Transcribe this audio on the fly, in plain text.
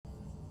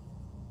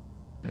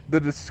The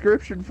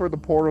description for the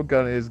portal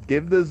gun is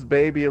give this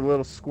baby a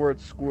little squirt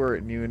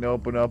squirt and you can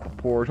open up a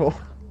portal.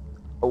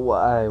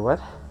 Why?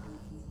 What?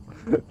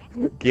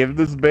 Give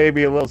this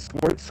baby a little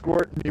squirt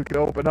squirt and you can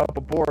open up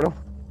a portal.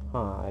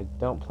 Huh, I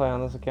don't play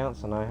on this account,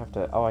 so now I have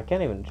to... Oh, I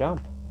can't even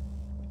jump.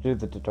 Do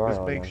the Just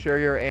tutorial make again. sure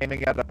you're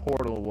aiming at a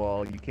portal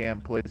wall. You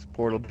can't place a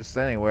portal just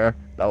anywhere.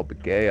 That would be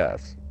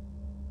chaos.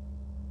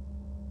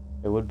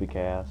 It would be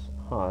chaos.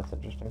 Huh, that's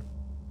interesting.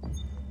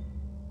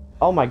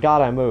 Oh my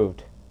god, I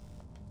moved.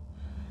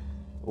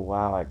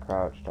 Wow, I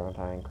crouched, aren't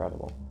I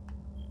incredible?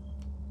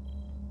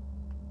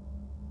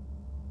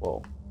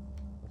 Whoa.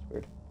 That's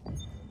weird.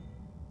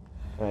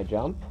 Can I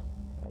jump?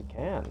 I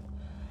can.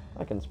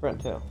 I can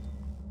sprint too.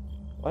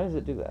 Why does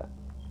it do that?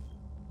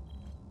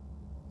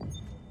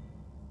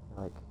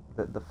 Like,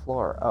 the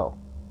floor. Oh.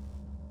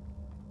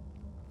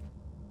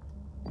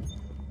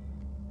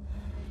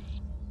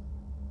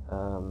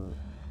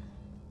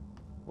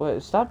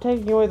 What? Stop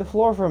taking away the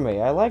floor from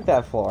me. I like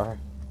that floor.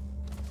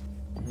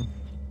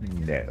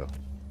 No.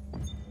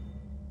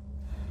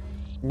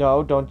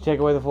 No, don't take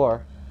away the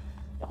floor.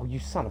 Oh, you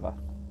son of a...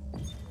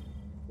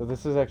 So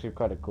this is actually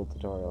quite a cool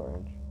tutorial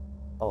range.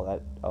 Oh,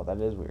 that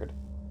is weird.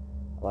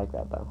 I like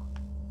that, though.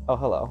 Oh,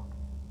 hello.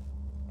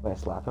 Can I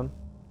slap him?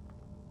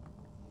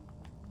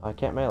 I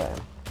can't melee him.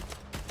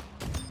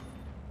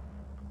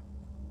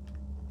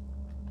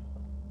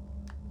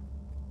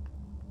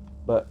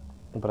 But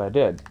I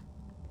did.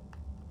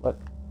 What?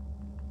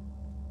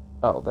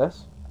 Oh,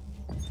 this?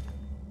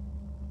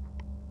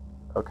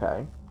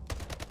 Okay.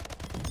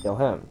 Kill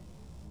him.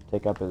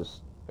 Take up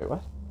his... Wait,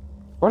 what?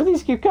 Where do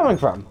these keep coming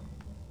from?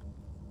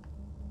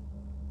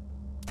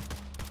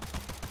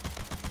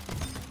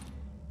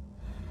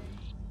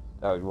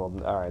 Oh, well,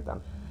 alright then.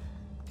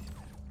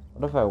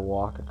 What if I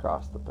walk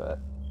across the pit?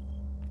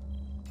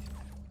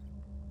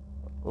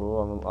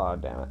 Oh,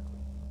 damn it.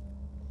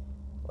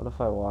 What if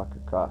I walk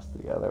across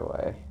the other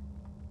way?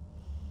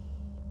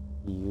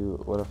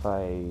 What if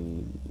I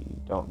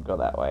don't go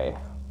that way?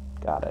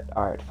 Got it.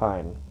 Alright,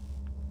 fine.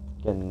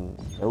 Again,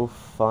 no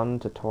fun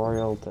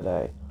tutorial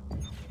today.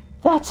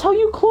 That's how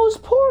you close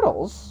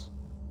portals!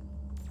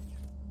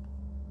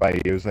 By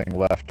using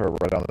left or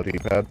right on the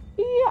D-pad?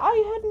 Yeah,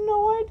 I had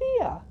no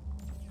idea.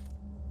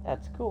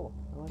 That's cool.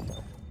 I like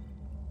that.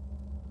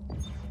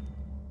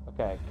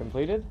 Okay,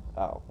 completed?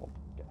 Oh,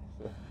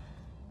 okay.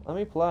 Let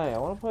me play. I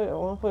wanna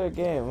play a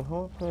game. I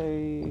wanna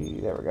play...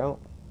 There we go.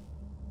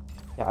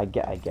 Yeah, I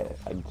get it.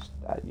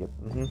 Yep,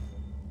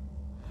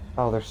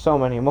 Oh, there's so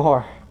many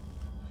more.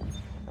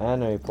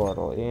 Enemy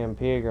portal, EMP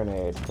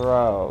grenade,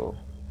 throw.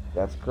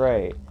 That's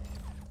great.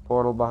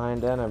 Portal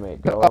behind enemy.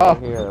 Go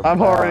over here. I'm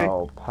pow,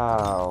 already...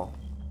 Pow.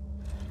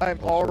 I'm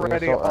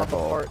already on the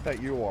part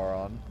that you are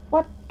on.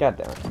 What? God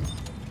damn it.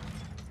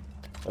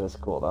 That is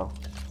cool, though.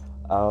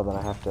 Oh, then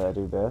I have to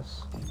do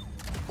this.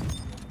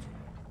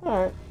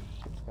 Alright.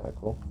 That's kind of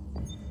cool.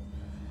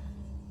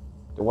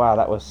 Wow,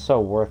 that was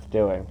so worth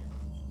doing.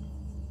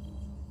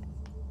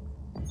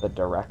 The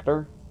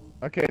director?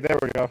 Okay, there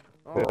we go.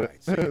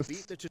 Alright, so you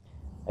beat the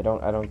I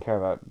don't care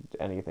about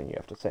anything you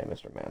have to say,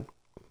 Mr. Man.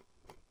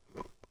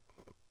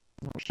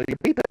 So you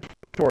beat the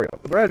tutorial.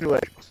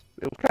 Congratulations.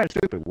 It was kind of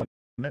stupid,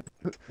 wasn't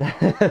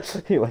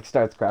it? He like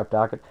starts crap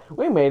talking.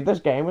 We made this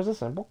game as a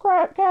simple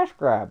cash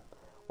grab.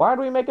 Why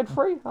do we make it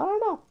free? I don't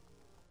know.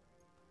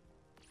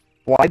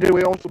 Why do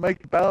we also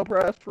make the battle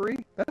pass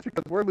free? That's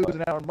because we're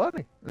losing out on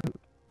money.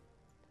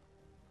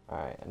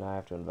 Alright, and I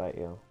have to invite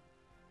you.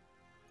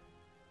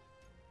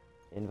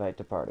 Invite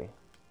to party.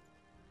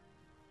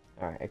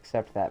 Alright,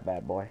 accept that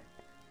bad boy.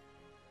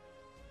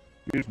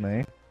 Excuse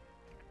me.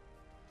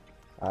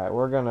 Alright,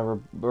 we're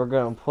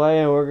gonna play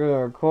and we're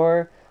gonna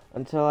record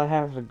until I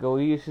have to go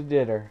eat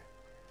dinner.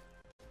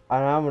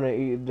 And I'm gonna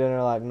eat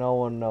dinner like no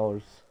one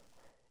knows.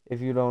 If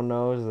you don't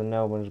know, then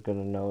no one's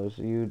gonna know.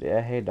 So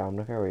hey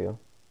Dominic, how are you?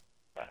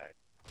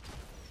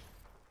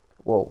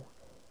 Whoa.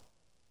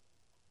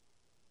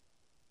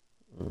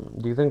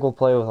 Do you think we'll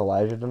play with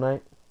Elijah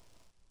tonight?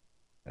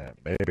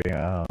 Maybe,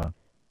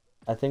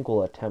 I think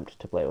we'll attempt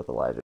to play with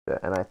Elijah,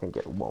 and I think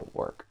it won't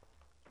work.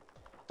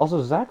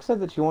 Also, Zach said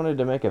that she wanted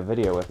to make a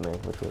video with me,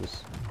 which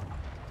was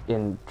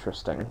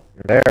interesting.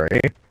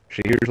 Very.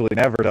 She usually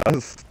never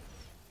does.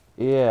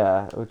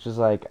 Yeah, which is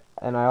like,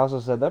 and I also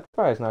said that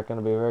probably is not going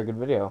to be a very good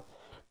video.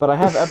 But I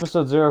have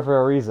episode 0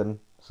 for a reason,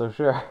 so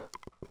sure.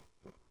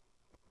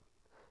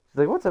 She's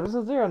like, what's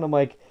episode 0? And I'm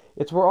like,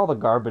 it's where all the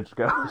garbage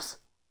goes.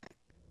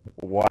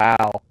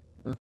 Wow.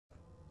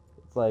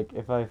 It's like,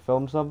 if I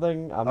film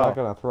something, I'm not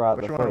going to throw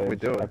out the footage. Which one are we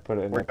doing? I put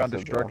it in Foregone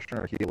episode Destruction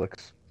 0. or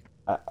Helix?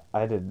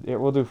 I did.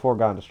 We'll do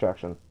Foregone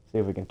Destruction. See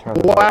if we can turn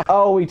the Wow. vote.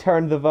 Oh, we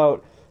turned the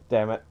vote.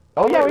 Damn it.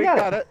 Oh, yeah, we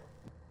got it.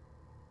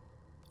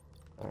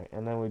 Alright,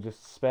 and then we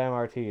just spam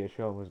RT to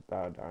show him who's...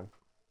 Oh, darn.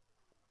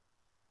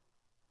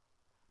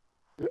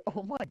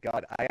 Oh my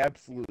god, I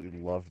absolutely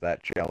love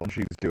that challenge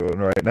he's doing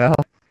right now.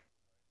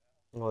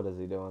 What is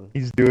he doing?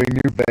 He's doing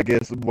New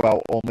Vegas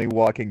while only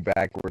walking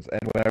backwards,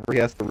 and whenever he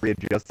has to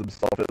readjust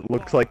himself, it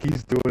looks like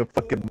he's doing a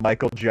fucking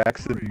Michael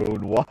Jackson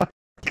moonwalk.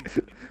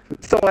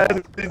 So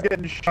as he's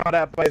getting shot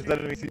at by his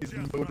enemies, he's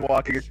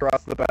moonwalking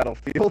across the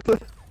battlefield.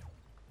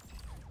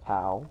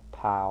 Pow,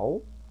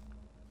 pow.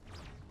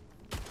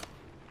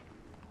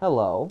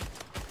 Hello.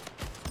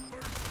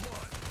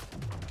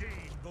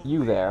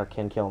 You there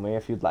can kill me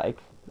if you'd like.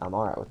 I'm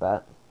alright with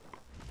that.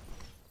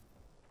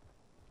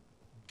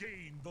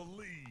 Gain the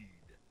lead.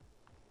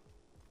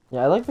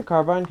 Yeah, I like the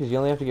carbine because you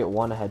only have to get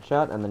one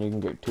headshot and then you can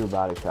get 2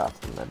 body shots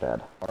and they're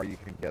dead. Or you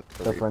can get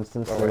 3. So for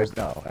instance, oh, there's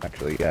no,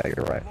 actually, yeah,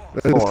 you're right.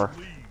 4.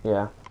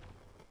 Yeah.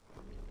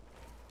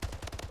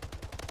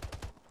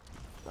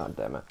 Oh,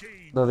 damn it.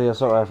 Though the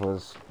assault rifle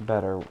is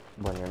better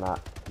when you're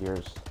not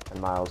years and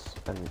miles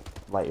and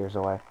light years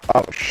away.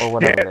 Oh, Or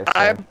whatever shit, they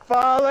say. I'm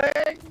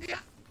falling!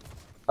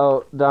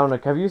 Oh,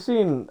 Dominic, have you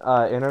seen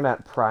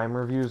internet Prime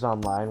reviews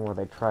online where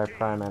they try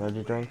Prime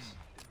energy drinks?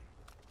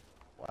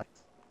 What?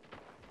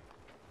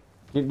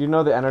 Do you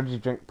know the energy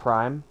drink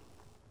Prime?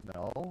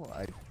 No,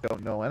 I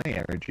don't know any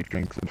energy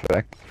drinks, in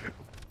fact.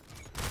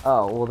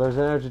 Oh, well, there's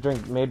an energy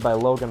drink made by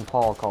Logan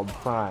Paul called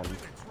Prime.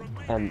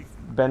 And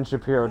Ben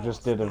Shapiro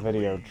just did a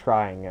video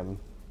trying him.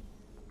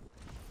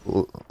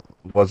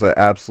 Was it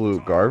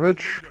absolute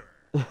garbage?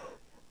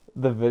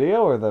 The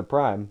video or the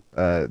Prime?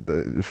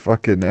 The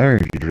fucking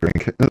energy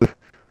drink.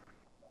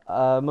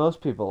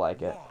 Most people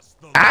like it.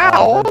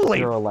 Ow! Ben Holy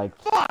Shapiro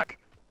liked... fuck!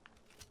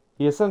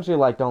 He essentially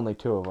liked only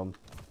 2 of them.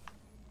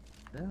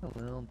 Yeah,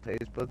 well,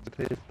 taste buds are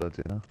taste buds,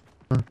 you know.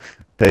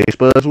 Taste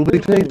buds will be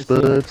taste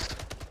buds.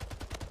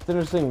 It's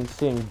interesting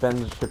seeing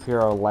Ben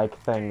Shapiro like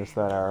things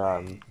that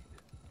are,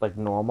 like,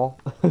 normal.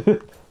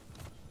 And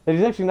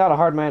he's actually not a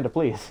hard man to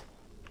please.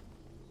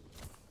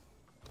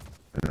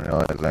 I didn't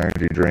realize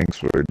energy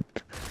drinks were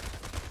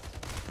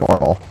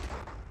normal.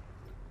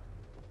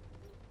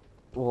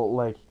 Well,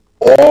 like,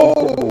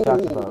 Oh! he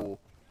talks about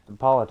the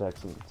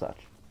politics and such.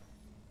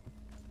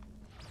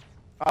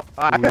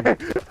 Hi.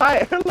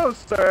 Hi, hello,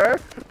 sir.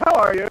 How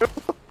are you?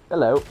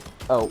 Hello.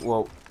 Oh,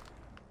 well.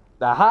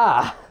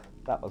 Aha!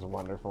 That was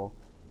wonderful.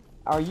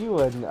 Are you?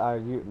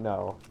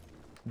 No.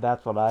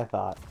 That's what I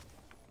thought.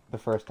 The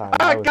first time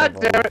I was God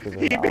damn it!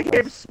 He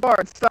became smart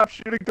and stopped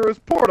shooting through his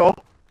portal.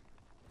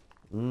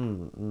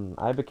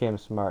 I became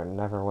smart and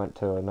never went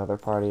to another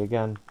party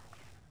again.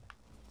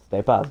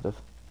 Stay positive.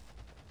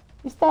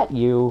 Is that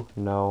you?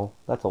 No,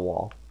 that's a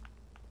wall.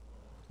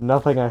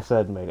 Nothing I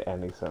said made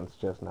any sense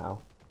just now.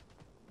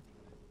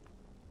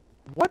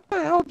 What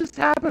the hell just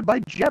happened? My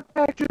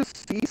jetpack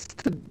just ceased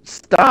to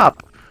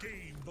stop.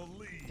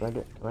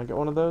 Can I get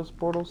one of those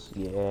portals?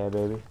 Yeah,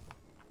 baby.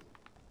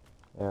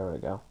 There we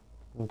go.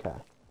 Okay.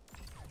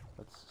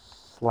 Let's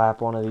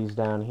slap one of these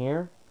down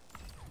here.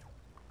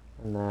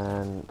 And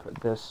then put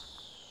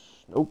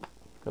this... Nope.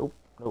 Nope.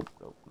 Nope.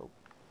 Nope. Nope.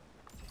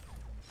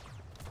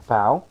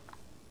 Pow.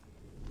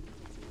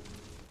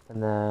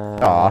 And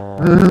then...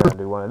 I'm gonna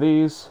do one of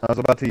these. I was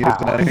about to use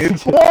Pow. an enemy.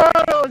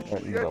 Whoa!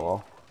 There you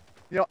go.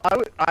 You know,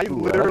 I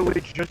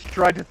literally just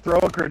tried to throw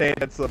a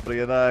grenade at somebody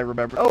and then I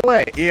remembered, oh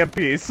wait,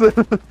 EMPs.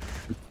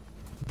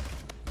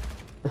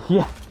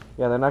 Yeah,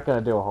 they're not gonna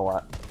do a whole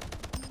lot.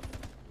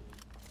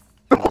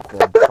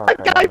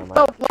 The guy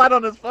fell flat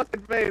on his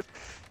fucking face.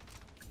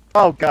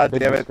 Oh god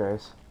damn it.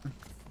 Disgrace.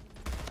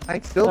 I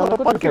still No, don't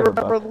look at fucking this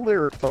remember book. the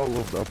lyrics all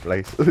over the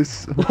place.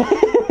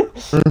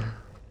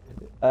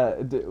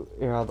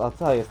 Here, I'll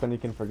tell you, so then you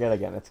can forget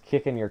again. It's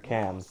kicking your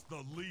can.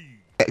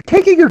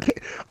 Kicking your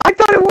I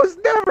thought it was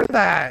never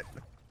that!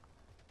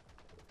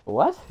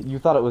 What? You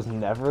thought it was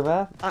never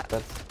that?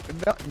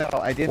 No,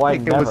 I didn't Why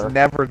think it never? was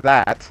never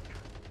that.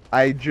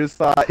 I just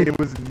thought it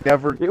was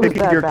never It was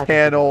kicking that your back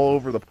can in- all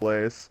over the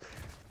place.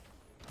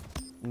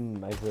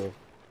 I see.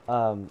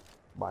 Well,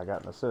 I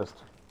got an assist.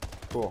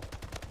 Cool.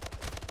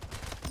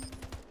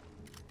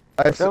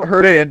 I've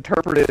heard it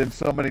interpreted in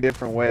so many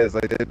different ways.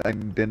 I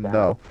didn't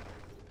know.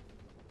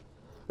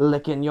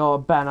 Licking your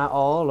banner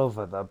all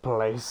over the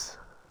place.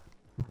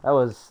 That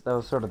was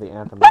sort of the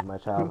anthem of my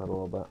childhood a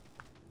little bit.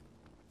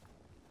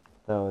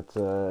 So it's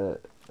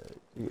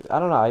I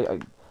don't know.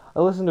 I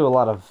listened to a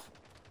lot of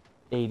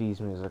 80s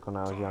music when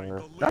I was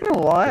younger. Not gonna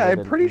lie, I I'm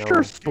didn't pretty know.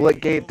 sure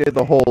Splitgate did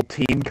the whole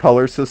team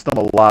color system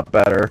a lot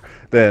better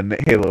than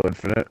Halo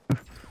Infinite.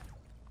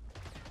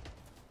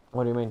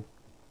 What do you mean?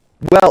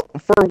 Well,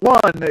 for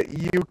one,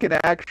 you can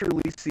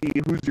actually see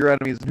who's your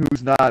enemies and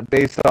who's not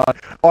based on,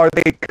 are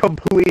they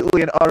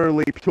completely and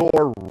utterly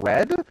pure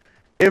red?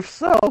 If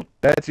so,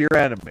 that's your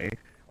enemy.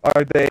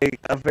 Are they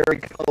a very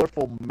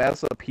colorful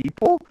mess of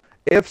people?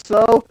 If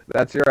so,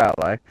 that's your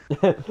ally.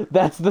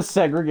 That's the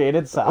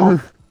segregated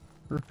South.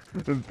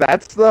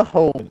 That's the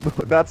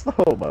that's the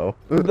homo.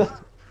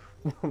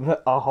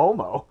 A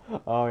homo.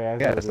 Oh yeah.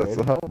 Yes, that's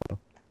the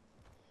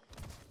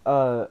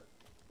homo.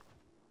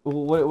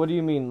 What do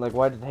you mean? Like,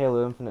 why did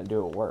Halo Infinite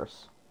do it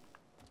worse?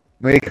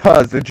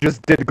 Because it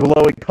just did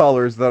glowing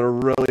colors that are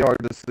really hard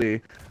to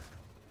see.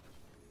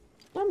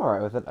 I'm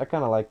alright with it. I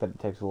kind of like that it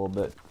takes a little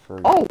bit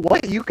for. Oh,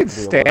 what? You can to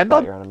be able to stand spot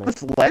on your enemy.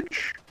 this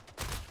ledge?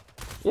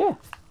 Yeah.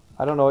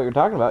 I don't know what you're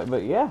talking about,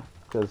 but yeah,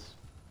 because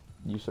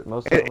you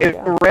most It's certainly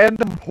a can.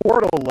 random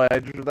portal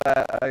ledge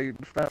that I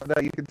found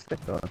out you can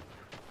stand on.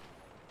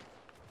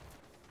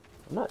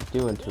 I'm not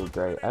doing too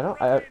great. My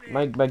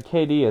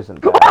KD isn't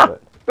bad,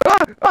 but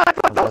I thought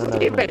I'm that was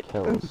not a as many teammate.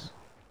 kills.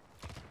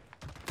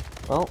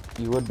 Well,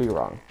 you would be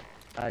wrong.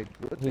 I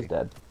would He's be.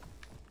 dead.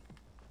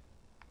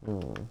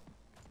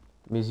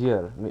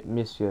 Monsieur,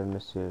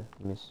 monsieur.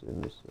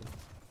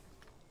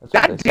 That's what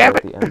God they say damn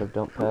at it! the end of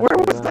Don't Pass Where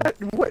Me was By. that?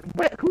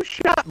 What? Who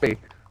shot me?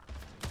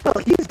 Well,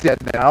 he's dead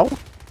now.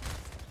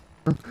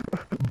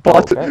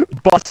 Okay.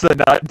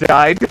 Nut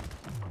died.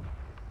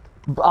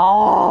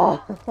 Oh,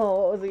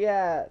 what was he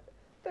at?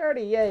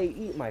 38.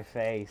 Eat my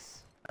face.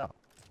 Oh.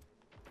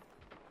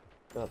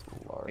 Good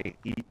lord. Hey,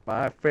 eat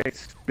my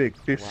face, big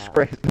Wow.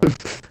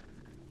 disgrace.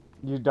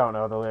 You don't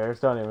know the lyrics.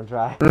 Don't even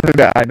try.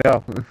 Yeah, I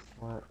know.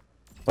 What?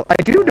 Well, I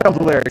do know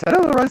the lyrics. I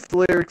know the rest of the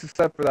lyrics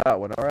except for that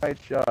one. Alright,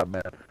 shut up,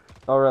 man.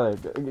 Oh, really?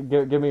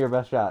 Give me your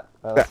best shot.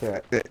 Let's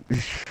hear it.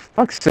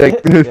 Fuck's sake.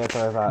 Yeah, that's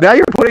what I thought. Now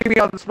you're putting me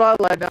on the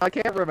spotlight. Now I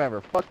can't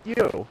remember. Fuck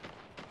you.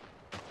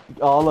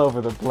 All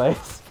over the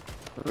place.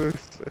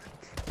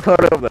 All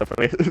over the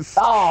place.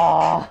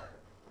 Oh!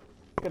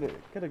 Could've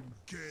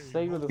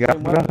stayed with the Yeah,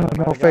 same weapon. I no might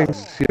have got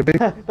face, you big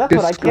him. That's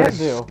what I can't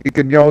disgrace. do. You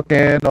can yoke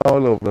in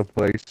all over the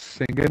place,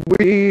 singing,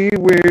 we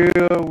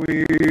will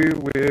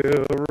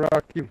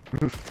rock you.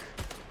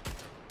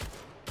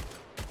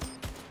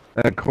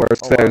 And of course,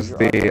 Oh, wow, there's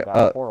your audio the,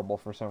 got horrible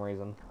for some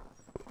reason.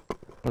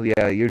 well,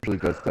 yeah, it usually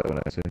does that when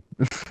I see.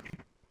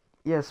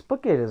 Yeah,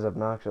 Splitgate is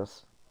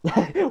obnoxious.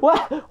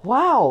 What?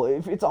 Wow,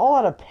 it's all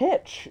out of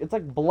pitch. It's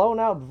like blown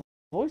out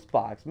voice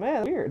box.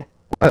 Man, weird.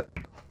 What?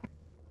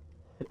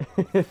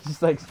 It's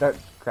just like start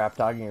crap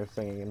talking or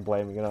singing and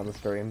blaming it on the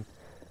stream.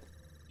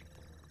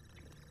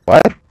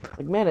 What?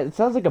 Like, man, it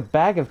sounds like a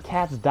bag of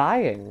cats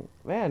dying.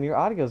 Man, your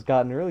audio's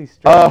gotten really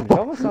strange. It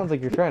almost sounds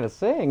like you're trying to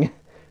sing.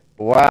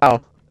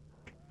 Wow.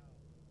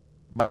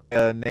 My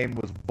name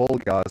was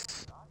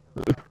Volgas.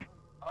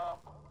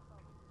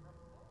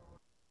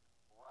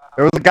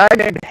 There was a guy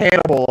named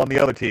Hannibal on the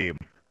other team.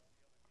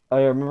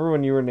 I remember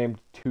when you were named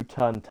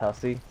Two-Ton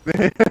Tussie.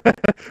 Yeah,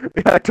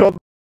 I told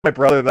my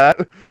brother that.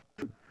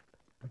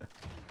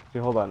 Okay,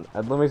 hold on.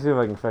 Let me see if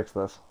I can fix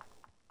this.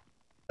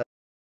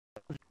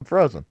 I'm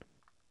frozen.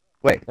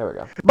 Wait. There we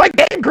go. My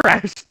game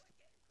crashed!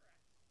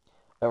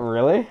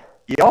 Really?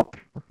 Yup.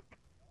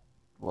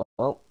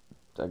 Well,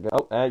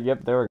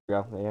 yep, there we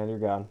go. And you're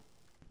gone.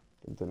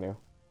 Continue.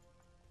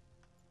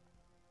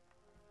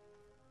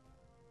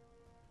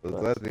 Was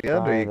Let's that the end?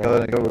 Are try you gonna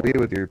that go again. be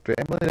with your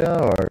family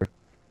now, or?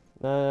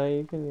 No,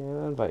 you can.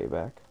 Yeah, I'll invite you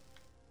back.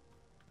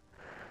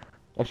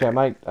 Actually, I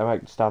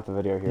might stop the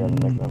video here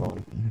and make another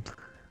one.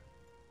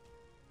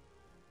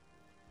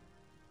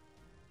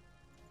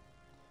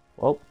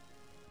 Well,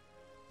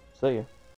 see ya.